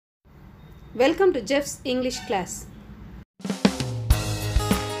Welcome to Jeff's English class.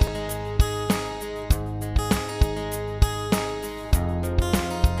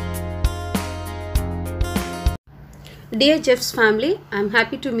 Dear Jeff's family, I am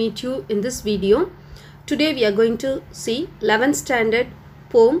happy to meet you in this video. Today we are going to see 11th standard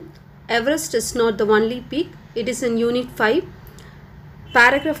poem Everest is not the only peak. It is in Unit 5.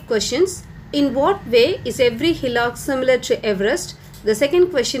 Paragraph questions. In what way is every hillock similar to Everest? The second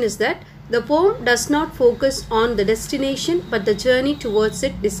question is that the poem does not focus on the destination but the journey towards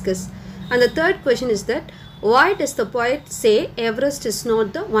it discussed. And the third question is that why does the poet say Everest is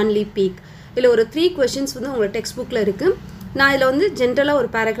not the only peak? இதில் ஒரு 3 questions வந்து உங்கள் text புக்கில் இருக்குது. நான் இதில் வந்து ஜென்ரலாக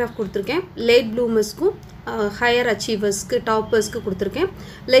ஒரு பேராகிராஃப் கொடுத்துருக்கேன். லேட் ப்ளூமர்ஸ்க்கும் ஹையர் அச்சீவர்ஸ்க்கு டாப்பர்ஸ்க்கு கொடுத்துருக்கேன்.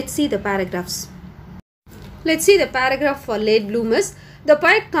 Let's see the paragraphs. Let's see the paragraph for late bloomers. The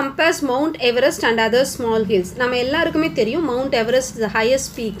poet compares Mount Everest and other small hills. நம்ம எல்லாருக்குமே தெரியும் Mount Everest is the highest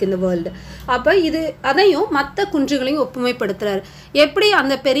peak in the world. அப்போ இது அதையும் மற்ற குன்றுகளையும் ஒப்புமைப்படுத்துகிறார். எப்படி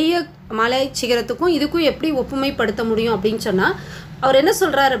அந்த பெரிய மலை சிகரத்துக்கும் இதுக்கும் எப்படி ஒப்புமைப்படுத்த முடியும் அப்படின்னு சொன்னால் அவர் என்ன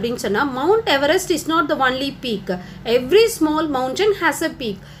சொல்கிறார் அப்படின்னு சொன்னால் Mount Everest is not the only peak. Every small mountain has a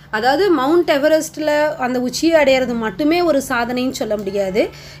peak. அதாவது மவுண்ட் எவரெஸ்ட்டில் அந்த உச்சியை அடையிறது மட்டுமே ஒரு சாதனைன்னு சொல்ல முடியாது.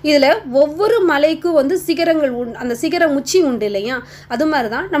 இதில் ஒவ்வொரு மலைக்கும் வந்து சிகரங்கள் அந்த சிகரம் உச்சி உண்டு இல்லையா? அது மாதிரி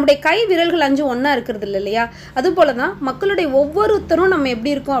தான் நம்முடைய கை விரல்கள் 5 ஒன்றா இருக்கிறது இல்லையா? அதுபோல தான் மக்களுடைய ஒவ்வொருத்தரும் நம்ம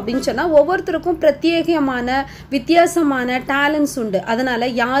எப்படி இருக்கோம் அப்படின்னு சொன்னால் ஒவ்வொருத்தருக்கும் பிரத்யேகமான வித்தியாசமான டேலண்ட்ஸ் உண்டு. அதனால்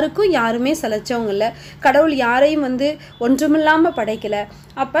யாருக்கும் யாருமே சலைச்சவங்க இல்லை. கடவுள் யாரையும் வந்து ஒன்றுமில்லாமல் படைக்கலை.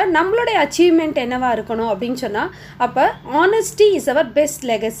 அப்போ நம்மளுடைய அச்சீவ்மெண்ட் என்னவாக இருக்கணும் அப்படின்னு சொன்னால் அப்போ honesty is our best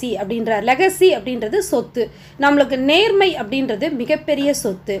legacy அப்படின்றார். லெகசி அப்படின்றது சொத்து. நம்மளுக்கு நேர்மை அப்படின்றது மிகப்பெரிய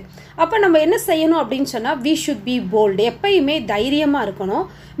சொத்து. அப்போ நம்ம என்ன செய்யணும் அப்படின்னு சொன்னால் we should be bold. எப்பயுமே தைரியமாக இருக்கணும்.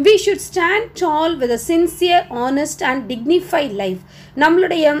 we should stand tall with a sincere, honest and dignified life.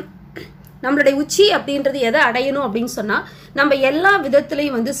 நம்மளுடைய உச்சி அப்படின்றது எதை அடையணும் அப்படின்னு சொன்னால் நம்ம எல்லா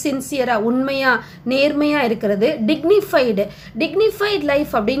விதத்துலையும் வந்து சின்சியராக உண்மையாக நேர்மையாக இருக்கிறது. டிக்னிஃபைடு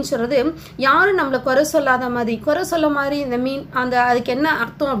லைஃப் அப்படின்னு சொல்கிறது யாரும் நம்மளை குறை சொல்லாத மாதிரி குறை சொல்ல மாதிரி இந்த அதுக்கு என்ன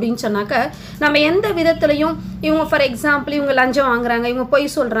அர்த்தம் அப்படின்னு சொன்னாக்க நம்ம எந்த விதத்துலையும் இவங்க ஃபார் எக்ஸாம்பிள் இவங்க லஞ்சம் வாங்குறாங்க, இவங்க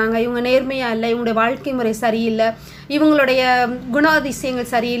பொய் சொல்கிறாங்க, இவங்க நேர்மையாக இல்லை, இவங்களுடைய வாழ்க்கை முறை சரியில்லை, இவங்களுடைய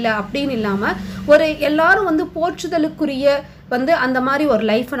குணாதிசயங்கள் சரியில்லை அப்படின்னு இல்லாமல் ஒரு எல்லாரும் வந்து போற்றுதலுக்குரிய வந்து அந்த மாதிரி ஒரு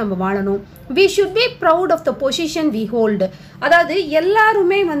லைஃப்பை நம்ம வாழணும். we should be proud of the position we hold. அதாவது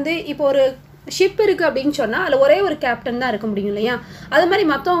எல்லாருமே வந்து இப்போ ஒரு ஷிப் இருக்குது அப்படின்னு சொன்னால் அதில் ஒரே ஒரு கேப்டன் தான் இருக்க முடியும் இல்லையா? அது மாதிரி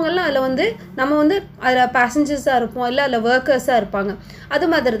மற்றவங்கெல்லாம் அதில் வந்து நம்ம வந்து அதில் பேசஞ்சர்ஸாக இருப்போம், இல்லை அதில் ஒர்க்கர்ஸாக இருப்பாங்க. அது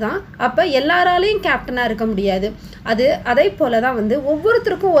மாதிரி தான் அப்போ எல்லாராலையும் கேப்டனாக இருக்க முடியாது. அதே போல் தான் வந்து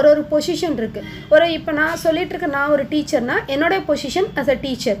ஒவ்வொருத்தருக்கும் ஒரு பொசிஷன் இருக்குது. இப்போ நான் சொல்லிகிட்டு இருக்கேன், நான் ஒரு டீச்சர்னால் என்னோடய பொசிஷன் அஸ் அ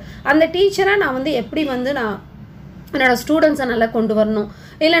டீச்சர். அந்த டீச்சரை நான் வந்து எப்படி வந்து நான் என்னோடய ஸ்டூடெண்ட்ஸை நல்லா கொண்டு வரணும்,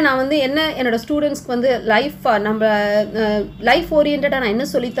 இல்லை நான் வந்து என்னோடய ஸ்டூடெண்ட்ஸ்க்கு வந்து லைஃப் ஓரியன்டாக நான் என்ன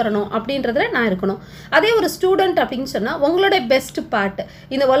சொல்லித்தரணும் அப்படின்றதுல நான் இருக்கணும். அதே ஒரு ஸ்டூடெண்ட் அப்படின்னு சொன்னால் உங்களுடைய பெஸ்ட் பார்ட்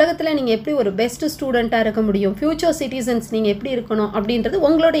இந்த உலகத்தில் நீங்கள் எப்படி ஒரு பெஸ்ட் ஸ்டூடெண்ட்டாக இருக்க முடியும், ஃப்யூச்சர் சிட்டிசன்ஸ் நீங்கள் எப்படி இருக்கணும் அப்படின்றது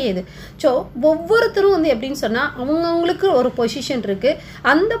உங்களுடைய இது. ஸோ ஒவ்வொருத்தரும் வந்து எப்படின்னு சொன்னால் அவங்கவுங்களுக்கு ஒரு பொசிஷன் இருக்குது.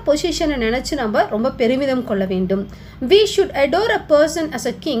 அந்த பொசிஷனை நினச்சி நம்ம ரொம்ப பெருமிதம் கொள்ள வேண்டும். we should adore a person as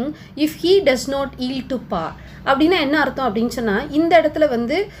a king if he does not yield to power. அப்படின்னா என்ன அர்த்தம் அப்படின்னு சொன்னால் இந்த இடத்துல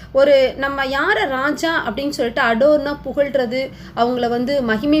வந்து ஒரு நம்ம யாரை ராஜா அப்படின்னு சொல்லிட்டு அடோர்னா புகழ்கிறது, அவங்கள வந்து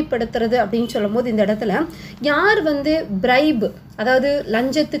மகிமைப்படுத்துறது அப்படின்னு சொல்லும் போது இந்த இடத்துல யார் வந்து பிரைப் அதாவது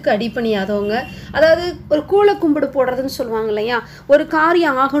லஞ்சத்துக்கு அடிப்பணியாதவங்க, அதாவது ஒரு கூளை கும்பிடு போடுறதுன்னு சொல்லுவாங்க இல்லையா? ஒரு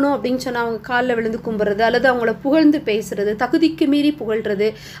காரியம் ஆகணும் அப்படின்னு சொன்னால் அவங்க காலில் விழுந்து கும்பிட்றது அல்லது அவங்கள புகழ்ந்து பேசுறது, தகுதிக்கு மீறி புகழ்றது,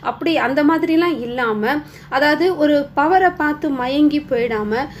 அப்படி அந்த மாதிரிலாம் இல்லாமல் அதாவது ஒரு பவரை பார்த்து மயங்கி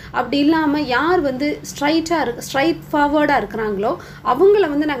போயிடாமல் அப்படி இல்லாமல் யார் வந்து ஸ்ட்ரைட் ஃபார்வர்டாக இருக்கிறாங்களோ அவங்கள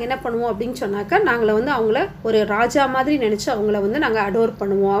வந்து நாங்கள் என்ன பண்ணுவோம் அப்படின்னு சொன்னாக்கா நாங்களை வந்து அவங்கள ஒரு ராஜா மாதிரி நினச்சி அவங்கள வந்து நாங்கள் அடோர்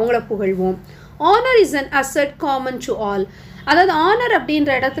பண்ணுவோம், அவங்கள புகழ்வோம். Honor is an asset common to all. அதாவது ஆனர் அப்படின்ற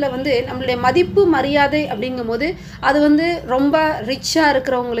இடத்துல வந்து நம்மளுடைய மதிப்பு மரியாதை அப்படிங்கும் போது அது வந்து ரொம்ப ரிச்சாக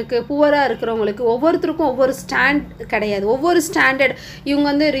இருக்கிறவங்களுக்கு புவராக இருக்கிறவங்களுக்கு ஒவ்வொருத்தருக்கும் ஒவ்வொரு ஸ்டாண்ட் கிடையாது. ஒவ்வொரு ஸ்டாண்டர்ட் இவங்க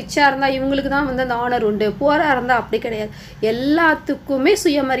வந்து ரிச்சாக இருந்தால் இவங்களுக்கு தான் வந்து அந்த ஆனர் உண்டு, புவராக இருந்தால் அப்படி கிடையாது. எல்லாத்துக்குமே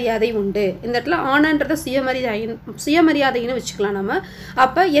சுயமரியாதை உண்டு. இந்த இடத்துல ஆனர்ன்றதை சுயமரியாதைன்னு வச்சுக்கலாம் நம்ம.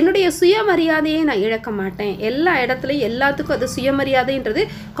 அப்போ என்னுடைய சுயமரியாதையை நான் இழக்க மாட்டேன். எல்லா இடத்துலையும் எல்லாத்துக்கும் அது சுயமரியாதைன்றது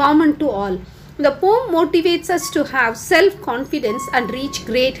common to all. The poem motivates us to have self-confidence and reach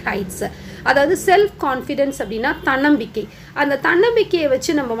great heights. அதாவது செல்ஃப் கான்ஃபிடென்ஸ் அப்படின்னா தன்னம்பிக்கை. அந்த தன்னம்பிக்கையை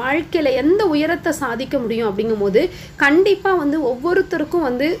வச்சு நம்ம வாழ்க்கையில் எந்த உயரத்தை சாதிக்க முடியும் அப்படிங்கும்போது கண்டிப்பாக வந்து ஒவ்வொருத்தருக்கும்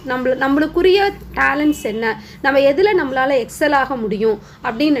வந்து நம்மளுக்குரிய டேலண்ட்ஸ் என்ன, நம்ம எதில் நம்மளால் எக்ஸல் ஆக முடியும்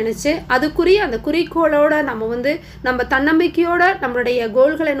அப்படின்னு நினச்சி அதுக்குரிய அந்த குறிக்கோளோட நம்ம வந்து நம்ம தன்னம்பிக்கையோட நம்மளுடைய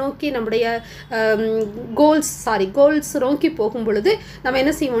கோல்களை நோக்கி நம்முடைய கோல்ஸ் நோக்கி போகும் பொழுது நம்ம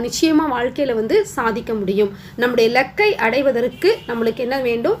என்ன செய்வோம், நிச்சயமாக வாழ்க்கையில் வந்து சாதிக்க முடியும். நம்முடைய இலக்கை அடைவதற்கு நம்மளுக்கு என்ன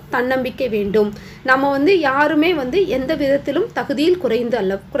வேண்டும், தன்னம்பிக்கை வேண்டும். நம்ம வந்து யாருமே வந்து எந்த விதத்திலும் தகுதியில்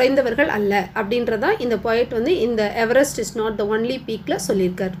குறைந்தவர்கள் அல்ல அப்படின்றதான் இந்த போயட் வந்து இந்த Everest is not the only பீக்ல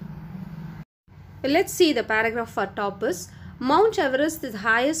சொல்லியிருக்கார். Let's see the paragraph for toppers. Mount Everest is the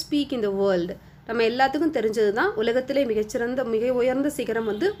highest peak in the world. நம்ம எல்லாத்துக்கும் தெரிஞ்சது தான், உலகத்திலே மிக உயர்ந்த சிகரம்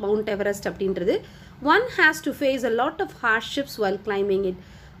வந்து மவுண்ட் எவரெஸ்ட் அப்படின்றது. One has to face a lot of hardships while climbing it.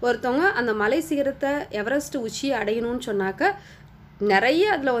 ஒருத்தவங்க அந்த மலை சிகரத்தை எவரெஸ்ட் உச்சியை அடையணும்னு சொன்னாக்க நிறைய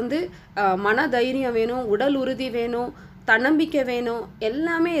அதில் வந்து மன தைரியம் வேணும், உடல் உறுதி வேணும், தன்னம்பிக்கை வேணும்,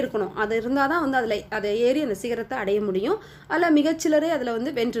 எல்லாமே இருக்கணும். அது இருந்தால் தான் வந்து அதை ஏறி அந்த சிகரத்தை அடைய முடியும். அதில் மிகச்சிலரே அதில்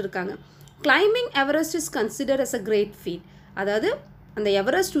வந்து வென்றிருக்காங்க. Climbing Everest is consider as a great feet. அதாவது அந்த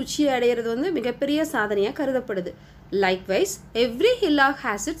எவரெஸ்ட் உச்சியை அடையிறது வந்து மிகப்பெரிய சாதனையாக கருதப்படுது. Likewise every hillock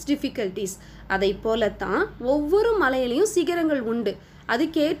has its difficulties. அதை போலத்தான் ஒவ்வொரு மலையிலையும் சிகரங்கள் உண்டு,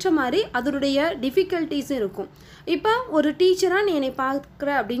 அதுக்கேற்ற மாதிரி அதனுடைய டிஃபிகல்ட்டிஸும் இருக்கும். இப்போ ஒரு டீச்சராக நீ என்னை பார்க்குற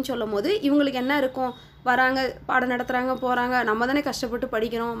அப்படின்னு சொல்லும் போது இவங்களுக்கு என்ன இருக்கும், வராங்க, பாடம் நடத்துகிறாங்க, போகிறாங்க, நம்ம தானே கஷ்டப்பட்டு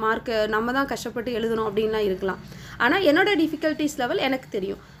படிக்கிறோம், மார்க்கு நம்ம தான் கஷ்டப்பட்டு எழுதணும் அப்படின்லாம் இருக்கலாம். ஆனால் என்னோடய டிஃபிகல்ட்டிஸ் லெவல் எனக்கு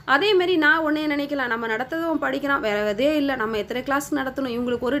தெரியும். அதேமாரி நான் ஒன்றே நினைக்கலாம், நம்ம நடத்ததும் படிக்கிறான், வேறு எதே இல்லை, நம்ம எத்தனை கிளாஸ் நடத்தணும்,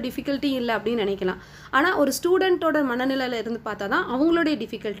 இவங்களுக்கு ஒரு டிஃபிகல்ட்டி இல்லை அப்படின்னு நினைக்கலாம். ஆனால் ஒரு ஸ்டூடெண்ட்டோட மனநிலையில் இருந்து பார்த்தா தான் அவங்களுடைய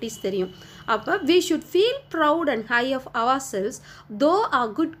டிஃபிகல்ட்டிஸ் தெரியும். அப்போ we should feel proud and high of ourselves though our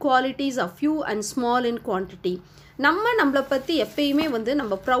good qualities are few and small in quantity. நம்மளை பற்றி எப்பயுமே வந்து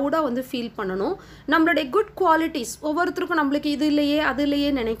நம்ம ப்ரௌடாக வந்து ஃபீல் பண்ணணும். நம்மளுடைய குட் குவாலிட்டிஸ் ஒவ்வொருத்தருக்கும் நம்மளுக்கு இது இல்லையே அது இல்லையே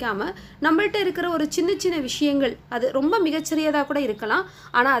நினைக்காம நம்மள்கிட்ட இருக்கிற ஒரு சின்ன சின்ன விஷயங்கள் அது ரொம்ப மிகச்சிறியதாக கூட இருக்கலாம்.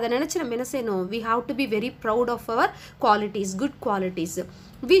 ஆனால் அதை நினச்சி நம்ம என்ன செய்யணும், we have to be very proud of our qualities, good qualities.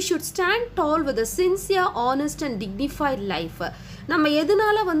 We should stand tall with a sincere, honest and dignified life. நம்ம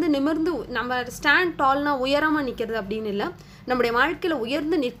எதனால வந்து நிமிர்ந்து நம்ம ஸ்டாண்ட் டால்னா உயரமாக நிற்கிறது அப்படின்னு இல்லை, நம்முடைய வாழ்க்கையில்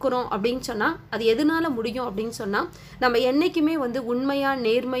உயர்ந்து நிற்கிறோம் அப்படின்னு சொன்னால் அது எதனால முடியும் அப்படின்னு சொன்னால் நம்ம என்றைக்குமே வந்து உண்மையாக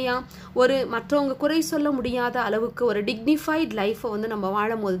நேர்மையாக ஒரு மற்றவங்க குறை சொல்ல முடியாத அளவுக்கு ஒரு டிக்னிஃபைட் லைஃப்பை வந்து நம்ம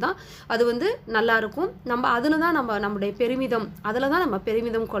வாழும் போது தான் அது வந்து நல்லாயிருக்கும். நம்ம அதில் தான் நம்முடைய பெருமிதம், அதில் தான் நம்ம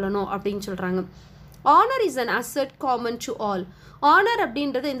பெருமிதம் கொள்ளணும் அப்படின்னு சொல்கிறாங்க. Honour is an asset common to all. Honour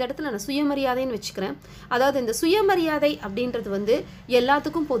அப்படின்றது இந்த இடத்துல நான் சுயமரியாதைன்னு வச்சுக்கிறேன். அதாவது இந்த சுயமரியாதை அப்படின்றது வந்து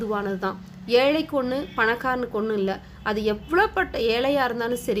எல்லாத்துக்கும் பொதுவானது தான். ஏழைக்கு ஒன்று, பணக்காரனுக்கு ஒன்றும் இல்லை. அது எவ்வளோப்பட்ட ஏழையாக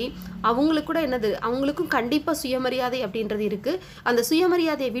இருந்தாலும் சரி, அவங்களுக்கு கூட என்னது, அவங்களுக்கும் கண்டிப்பாக சுயமரியாதை அப்படின்றது இருக்குது. அந்த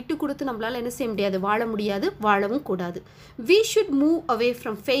சுயமரியாதையை விட்டு கொடுத்து நம்மளால் என்ன செய்ய முடியாது, வாழ முடியாது, வாழவும் கூடாது. we should move away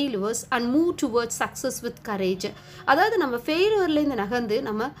from failures and move towards success with courage. அதாவது நம்ம ஃபெயிலியர்லேருந்து நகர்ந்து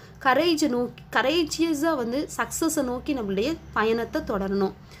நம்ம கரேஜியஸாக வந்து சக்ஸஸை நோக்கி நம்மளுடைய பயணத்தை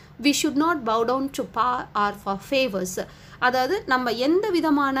தொடரணும். we should not bow down to power or for favors. அதாவது நம்ம எந்த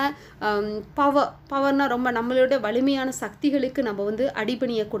விதமான பவர்னா ரொம்ப நம்மளோட வலிமையான சக்திகளுக்கு நம்ம வந்து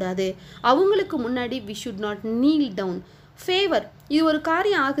அடிபணியக்கூடாது. அவங்களுக்கு முன்னாடி we should not kneel down. Favour, இது ஒரு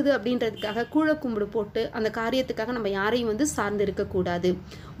காரியம் ஆகுது அப்படின்றதுக்காக கூழ கும்பிடு போட்டு அந்த காரியத்துக்காக நம்ம யாரையும் வந்து சார்ந்து இருக்கக்கூடாது.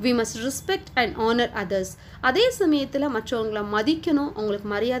 we must respect and honor others. அதே சமயத்தில் மற்றவங்களை மதிக்கணும், அவங்களுக்கு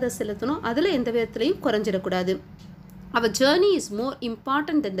மரியாதை செலுத்தணும், அதில் எந்த விதத்துலையும் குறைஞ்சிடக்கூடாது. Our journey is more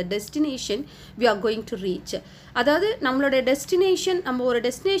important than the destination we are going to reach. அதாவது நம்மளோட டெஸ்டினேஷன், நம்ம ஒரு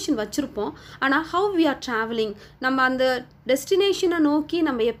டெஸ்டினேஷன் வச்சுருப்போம், ஆனால் how we are traveling, நம்ம அந்த டெஸ்டினேஷனை நோக்கி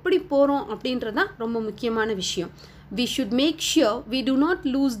நம்ம எப்படி போகிறோம் அப்படின்றது தான் ரொம்ப முக்கியமான விஷயம். we should make sure we do not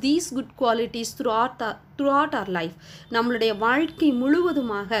lose these good qualities throughout our life. நம்மளுடைய வாழ்க்கை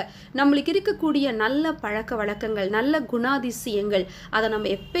முழுவதுமாக நம்மளுக்கு இருக்கக்கூடிய நல்ல பழக்க வழக்கங்கள், நல்ல குணாதிசயங்கள், அதை நம்ம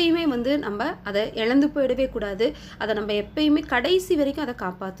எப்பயுமே வந்து நம்ம அதை இழந்து போயிடவே கூடாது. அதை நம்ம எப்பயுமே கடைசி வரைக்கும் அதை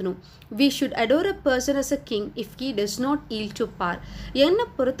காப்பாற்றணும். we should adore a person as a king if he does not yield to power. என்னை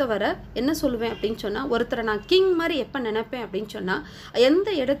பொறுத்தவரை என்ன சொல்லுவேன் அப்படின்னு சொன்னால், ஒருத்தரை நான் கிங் மாதிரி எப்போ நினைப்பேன் அப்படின்னு சொன்னால், எந்த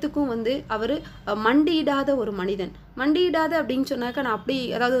இடத்துக்கும் வந்து அவர் மண்டியிடாத ஒரு மனிதன். மண்டியிடாத அப்படின்னு சொன்னாக்க நான் அப்படி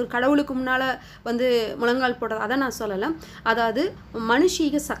அதாவது ஒரு கடவுளுக்கு முன்னால் வந்து முழங்கால் போடுறது அதை நான் சொல்லலை. அதாவது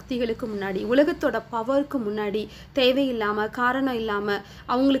மனுஷீக சக்திகளுக்கு முன்னாடி, உலகத்தோட பவருக்கு முன்னாடி தேவையில்லாமல் காரணம் இல்லாமல்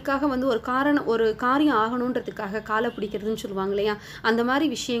அவங்களுக்காக வந்து ஒரு காரியம் ஆகணுன்றதுக்காக காலை பிடிக்கிறதுன்னு சொல்லுவாங்க இல்லையா, அந்த மாதிரி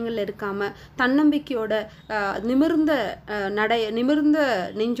விஷயங்கள்ல இருக்காமல் தன்னம்பிக்கையோட நிமிர்ந்த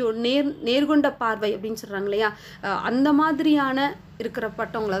நெஞ்சோ நேர்கொண்ட பார்வை அப்படின்னு சொல்கிறாங்க இல்லையா, அந்த மாதிரியான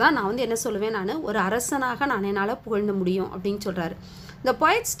இருக்கிறப்பட்டவங்கள தான் நான் வந்து என்ன சொல்லுவேன், நான் ஒரு அரசனாக நான் என்னால் புகழ்ந்த முடியும் அப்படின்னு சொல்கிறாரு. The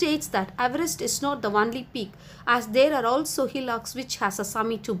poet states that Everest is not the only peak, as there are also hillocks which has a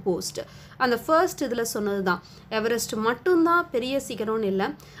summit to boast. அந்த ஃபர்ஸ்ட் இதில் சொன்னது தான், எவரெஸ்ட் மட்டும்தான் பெரிய சிகரம்னு இல்லை,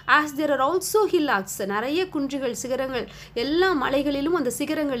 ஆஸ் தேர் ஆர் ஆல்சோ ஹில்லாக்ஸ், நிறைய குன்றுகள் சிகரங்கள் எல்லா மலைகளிலும் அந்த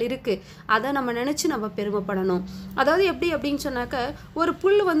சிகரங்கள் இருக்குது, அதை நம்ம நினச்சி நம்ம பெருமைப்படணும். அதாவது எப்படி அப்படின்னு சொன்னாக்க, ஒரு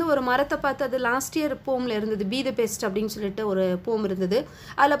புல் வந்து ஒரு மரத்தை பார்த்து, அது லாஸ்ட் இயர் போமில் இருந்தது, பி த பெஸ்ட் அப்படின்னு சொல்லிட்டு ஒரு போம் இருந்தது,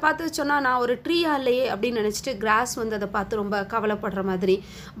 அதில் பார்த்து சொன்னால் நான் ஒரு ட்ரீயா இல்லையே அப்படின்னு நினச்சிட்டு கிராஸ் வந்து அதை பார்த்து ரொம்ப கவலைப்படுற மாதிரி.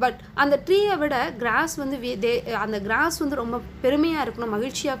 பட் அந்த ட்ரீயை விட கிராஸ் வந்து அந்த கிராஸ் வந்து ரொம்ப பெருமையாக இருக்கணும்,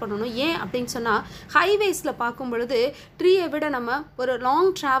 மகிழ்ச்சியாக பண்ணணும். ஏன் அப்படின்னு சொன்னால், ஹைவேஸில் பார்க்கும் பொழுது ட்ரீயை விட நம்ம ஒரு லாங்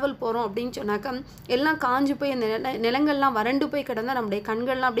ட்ராவல் போகிறோம் அப்படின்னு சொன்னாக்க எல்லாம் காஞ்சு போய் அந்த நிலங்கள்லாம் வறண்டு போய் கிடந்தால் நம்முடைய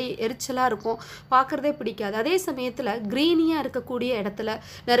கண்கள்லாம் அப்படியே எரிச்சலாக இருக்கும், பார்க்குறதே பிடிக்காது. அதே சமயத்தில் க்ரீனியாக இருக்கக்கூடிய இடத்துல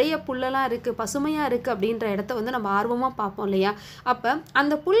நிறைய புல்லெல்லாம் இருக்குது, பசுமையாக இருக்குது அப்படின்ற இடத்த வந்து நம்ம ஆர்வமாக பார்ப்போம் இல்லையா? அப்போ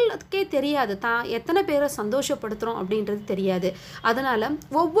அந்த புல்லுக்கே தெரியாது தான் எத்தனை பேரை சந்தோஷப்படுத்துகிறோம் அப்படின்றது தெரியாது. அதனால்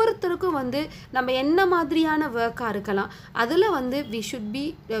ஒவ்வொருத்தருக்கும் வந்து நம்ம என்ன மாதிரியான ஒர்க்காக இருக்கலாம், அதில் வந்து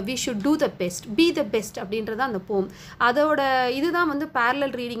we should do the best, be the best அப்படின்றது அந்த போம். அதோட இதுதான் வந்து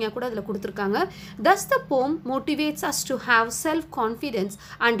parallel ரீடிங்காக கூட அதில் கொடுத்துருக்காங்க. Thus the poem motivates us to have self-confidence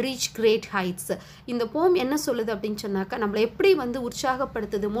and reach great heights. இந்த போம் என்ன சொல்லுது அப்படின்னு சொன்னாக்க, நம்மளை எப்படி வந்து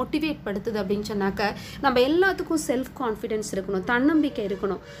உற்சாகப்படுத்துது, மோட்டிவேட் படுத்துது அப்படின்னு சொன்னாக்க, நம்ம எல்லாத்துக்கும் செல்ஃப் கான்ஃபிடென்ஸ் இருக்கணும், தன்னம்பிக்கை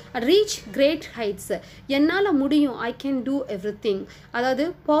இருக்கணும். ரீச் கிரேட் ஹைட்ஸ், என்னால் முடியும், ஐ கேன் டூ எவ்ரிதிங், அதாவது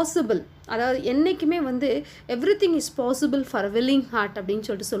பாசிபிள், அதாவது என்றைக்குமே வந்து everything is possible for willing heart அப்படின்னு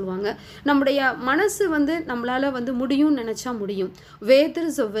சொல்லிட்டு சொல்லுவாங்க. நம்முடைய மனசு வந்து நம்மளால் வந்து முடியும்னு நினச்சா முடியும். Where there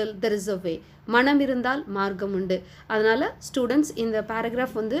is a will there is a வே, மனம் இருந்தால் மார்க்கம் உண்டு. அதனால் ஸ்டூடெண்ட்ஸ், இந்த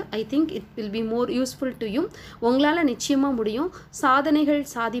பேராகிராஃப் வந்து I think it will be more useful to you. உங்களால் நிச்சயமாக முடியும். சாதனைகள்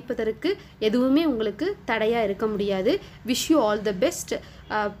சாதிப்பதற்கு எதுவுமே உங்களுக்கு தடையாக இருக்க முடியாது. Wish you all the best.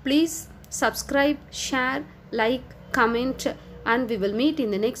 Please subscribe, share, like, comment, and we will meet in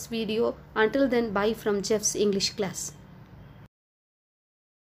the next video. Until then, bye from Jeff's English class.